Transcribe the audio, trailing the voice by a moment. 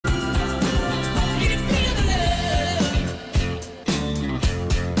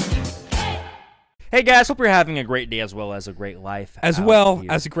Hey guys, hope you're having a great day as well as a great life.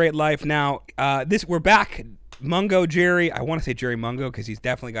 Now, we're back. Mungo, Jerry. I want to say Jerry Mungo because he's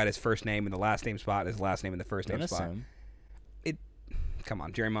definitely got his first name in the last name spot, his last name in the first name spot. Come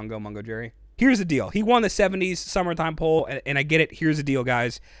on, Jerry Mungo, Mungo Jerry. Here's the deal. He won the 70s summertime poll, and I get it. Here's the deal,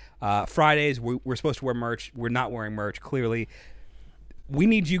 guys. Fridays, we're supposed to wear merch. We're not wearing merch, clearly. We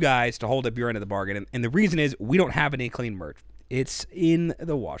need you guys to hold up your end of the bargain, and the reason is we don't have any clean merch. It's in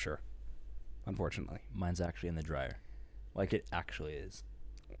the washer. Unfortunately. Mine's actually in the dryer. Like it actually is.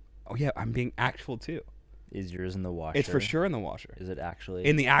 Oh, yeah, I'm being actual, too. Is yours in the washer? It's for sure in the washer. Is it actually?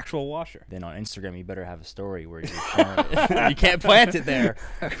 In the actual washer. Then on Instagram, you better have a story where you're showing it. You can't plant it there.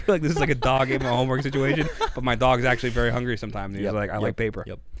 I feel like this is like a dog ate my homework situation, but my dog's actually very hungry sometimes. He's like, I like paper.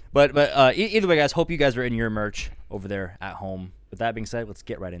 Yep. But either way, guys, hope you guys are in your merch over there at home. With that being said, let's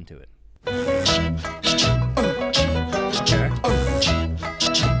get right into it. Okay.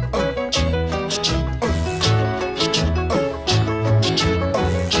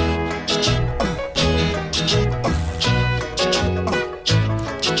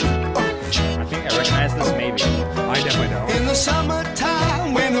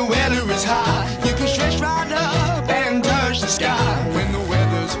 Summertime, when the weather is hot, you can stretch right up and touch the sky. When the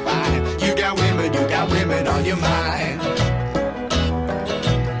weather's fine, you got women on your mind.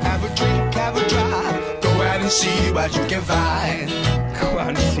 Have a drink, have a drive, go out and see what you can find. Go out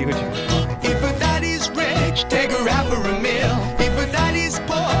and see what you can find. If a daddy's rich, take her out for a meal. If a daddy's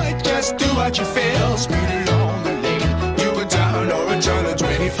poor, just do what you feel. Speed along the lane, you go down or a turn of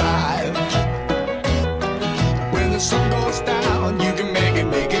 25. When the sun goes down, you can make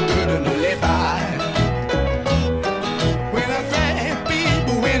it good and live by. We're not great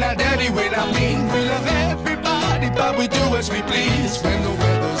people, we're not dirty, we're not mean. We love everybody, but we do as we please. When the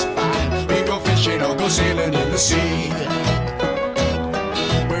weather's fine, we go fishing or go sailing in the sea.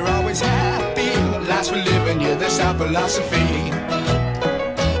 We're always happy, lives we're living, yeah, that's our philosophy.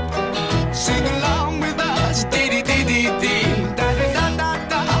 Sing along with us, dee-dee-dee-dee-dee,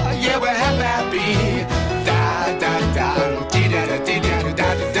 da-da-da-da-da, yeah, we're happy.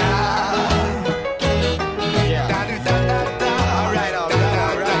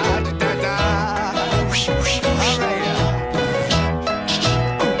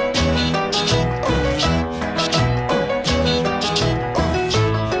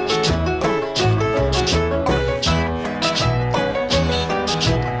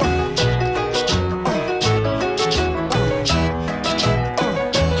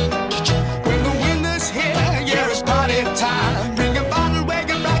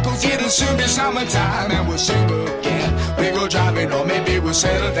 Soon be summertime and we'll sing again. We go driving or maybe we'll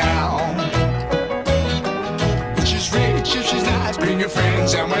settle down. If she's rich, if she's nice, bring your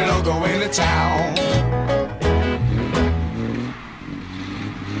friends and we'll all go into town.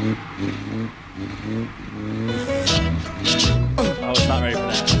 I was not ready for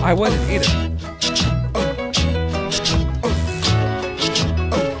that. I wasn't either.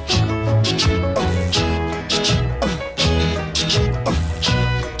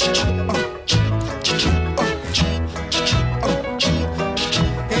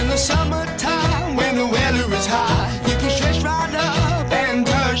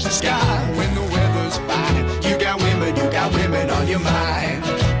 Your mind.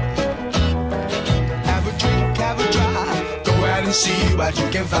 Have a drink, have a drive, go out and see what you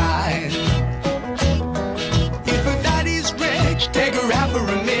can find. If a daddy's rich, take her out for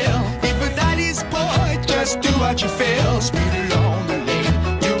a meal. If a daddy's poor, just do what you feel. Speed along the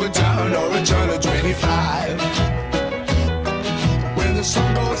lane, you a turn or a turn of 25. When the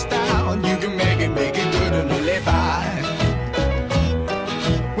sun goes down, you can make it good and live by.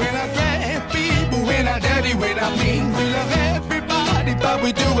 We're not great people, we're not dirty, we're not mean. We love everybody, but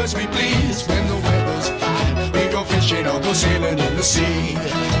we do as we please. When the weather's fine, we go fishing or go sailing in the sea.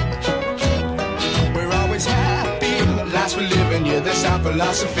 We're always happy, lives we're living, yeah, that's our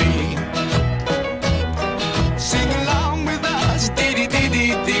philosophy. Sing along with us,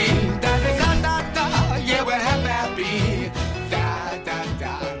 dee-dee-dee-dee-dee, da-da-da-da-da, yeah, we're happy.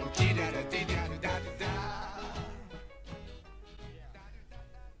 Da-da-da, dee-da-da-dee-da-da-da-da.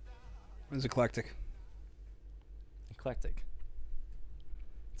 It was eclectic. Eclectic.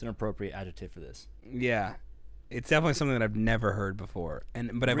 It's an appropriate adjective for this. Yeah. It's definitely something that I've never heard before.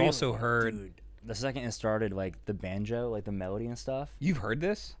 But I've also heard... Dude, the second it started, like, the banjo, like, the melody and stuff. You've heard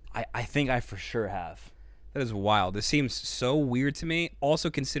this? I think I for sure have. That is wild. This seems so weird to me.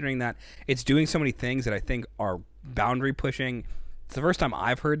 Also considering that it's doing so many things that I think are boundary pushing. It's the first time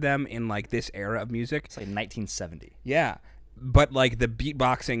I've heard them in, like, this era of music. It's like 1970. Yeah. but like the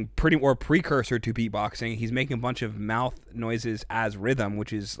beatboxing, or precursor to beatboxing, he's making a bunch of mouth noises as rhythm,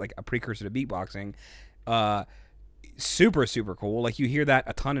 which is like a precursor to beatboxing. Super, super cool. Like you hear that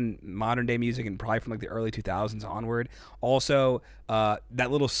a ton in modern day music and probably from like the early 2000s onward. Also,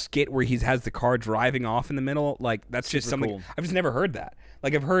 that little skit where he has the car driving off in the middle, like that's just something cool. I've just never heard that.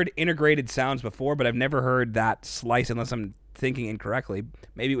 Like I've heard integrated sounds before, but I've never heard that slice unless I'm thinking incorrectly.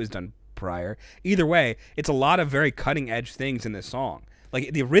 Maybe it was done prior. Either way, it's a lot of very cutting edge things in this song.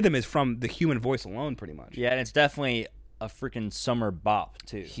 Like the rhythm is from the human voice alone, pretty much. Yeah, and it's definitely a freaking summer bop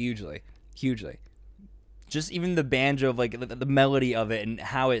too. Hugely. Just even the banjo of like the melody of it and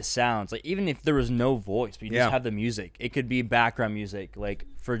how it sounds. Like even if there was no voice, but you just have the music, it could be background music, like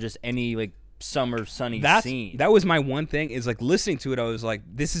for just any like summer sunny scene. That was my one thing is like listening to it. I was like,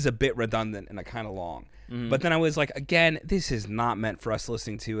 this is a bit redundant and kind of long. But then I was like, again, this is not meant for us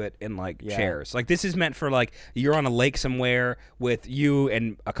listening to it in like chairs. Like this is meant for like you're on a lake somewhere with you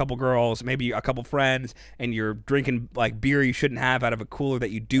and a couple girls, maybe a couple friends, and you're drinking like beer you shouldn't have out of a cooler that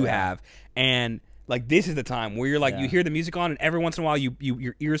you do have, and like this is the time where you're like you hear the music on, and every once in a while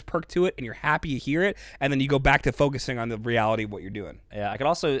your ears perk to it, and you're happy you hear it, and then you go back to focusing on the reality of what you're doing. Yeah, I could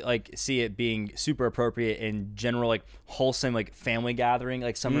also like see it being super appropriate in general, like wholesome like family gathering,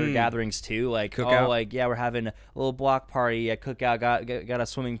 like summer gatherings too. Like cookout. Oh, like we're having a little block party, a cookout, got a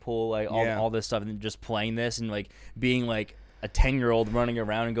swimming pool, like all this stuff, and just playing this and like being like a 10-year-old running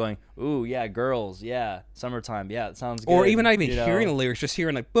around and going, ooh, yeah, girls, yeah, summertime, yeah, it sounds good. Or even not even hearing the lyrics, just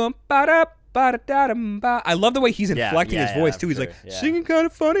hearing like boom ba da. I love the way he's inflecting his voice too. He's like singing kind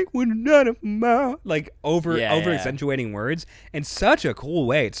of funny when like over accentuating words in such a cool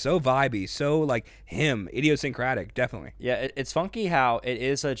way. It's so vibey, so like him, idiosyncratic, definitely. Yeah, it's funky how it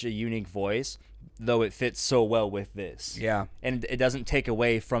is such a unique voice, though it fits so well with this. Yeah, and it doesn't take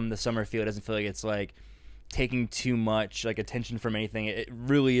away from the summer feel. It doesn't feel like it's like taking too much like attention from anything. It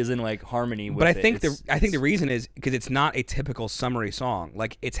really is in like harmony with it. But I think the reason is because it's not a typical summery song.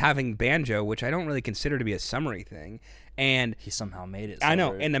 Like it's having banjo, which I don't really consider to be a summery thing, and he somehow made it. I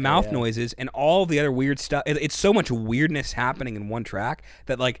know, and the mouth noises and all the other weird stuff. It's so much weirdness happening in one track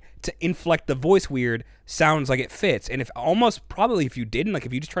that like to inflect the voice weird sounds like it fits. And if you didn't, like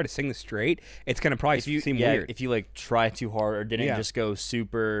if you just try to sing this straight, it's gonna probably seem weird. If you like try too hard or didn't just go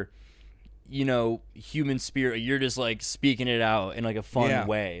super, you know, human spirit, you're just like speaking it out in like a fun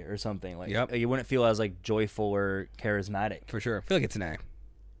way or something. Like you wouldn't feel as like joyful or charismatic. For sure. I feel like it's an A.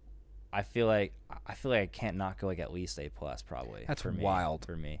 I feel like I can't not go like at least A+ probably. That's wild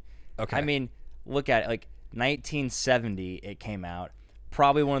for me. Okay. I mean, look at it, like 1970 it came out.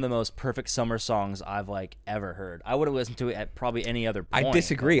 Probably one of the most perfect summer songs I've like ever heard. I would have listened to it at probably any other point. I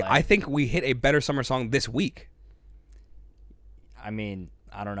disagree. Like, I think we hit a better summer song this week. I mean,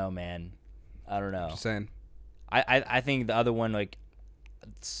 I don't know, man. I don't know. Just saying. I think the other one, like,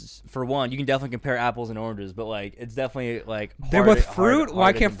 for one, you can definitely compare apples and oranges, but like it's definitely like they're with fruit.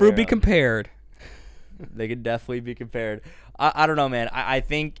 Why can't fruit be compared? They could definitely be compared. I don't know, man. I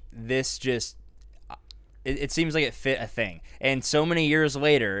think this just it seems like it fit a thing, and so many years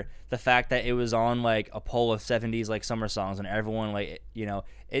later, the fact that it was on like a poll of 70s like summer songs, and everyone like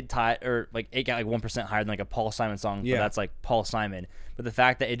it got like 1% higher than like a Paul Simon song. But that's like Paul Simon. But the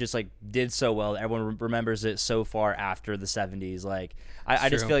fact that it just like did so well, that everyone remembers it so far after the 70s. Like I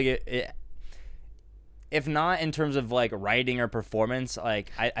just feel like it if not in terms of like writing or performance,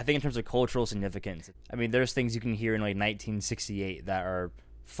 like I think in terms of cultural significance. I mean, there's things you can hear in like 1968 that are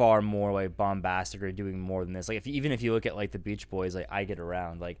far more like bombastic or doing more than this. Like even if you look at like the Beach Boys, like I Get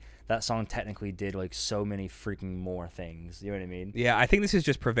Around, like that song technically did like so many freaking more things. You know what I mean? Yeah, I think this is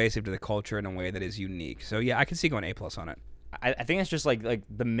just pervasive to the culture in a way that is unique. So yeah, I can see going A+ on it. I think it's just like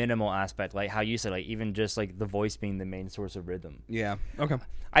the minimal aspect, like how you said, like even just like the voice being the main source of rhythm. Yeah. Okay.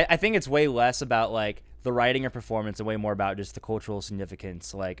 I think it's way less about like the writing or performance and way more about just the cultural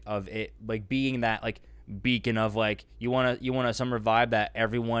significance, like of it, like being that like beacon of like you want a summer vibe that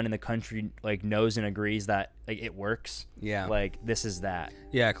everyone in the country like knows and agrees that like it works. Yeah. Like this is that.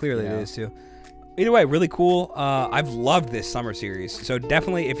 Yeah, clearly it is too. Either way, really cool. I've loved this summer series. So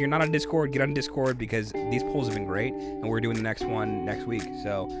definitely, if you're not on Discord, get on Discord because these polls have been great, and we're doing the next one next week.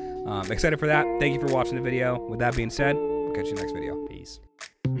 So excited for that. Thank you for watching the video. With that being said, we'll catch you in the next video. Peace.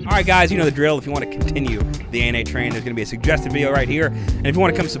 All right, guys, you know the drill. If you want to continue the ANA train, there's going to be a suggested video right here. And if you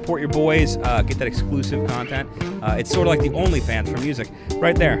want to come support your boys, get that exclusive content, it's sort of like the OnlyFans for music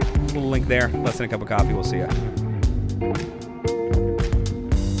right there. A little link there. Less than a cup of coffee. We'll see ya.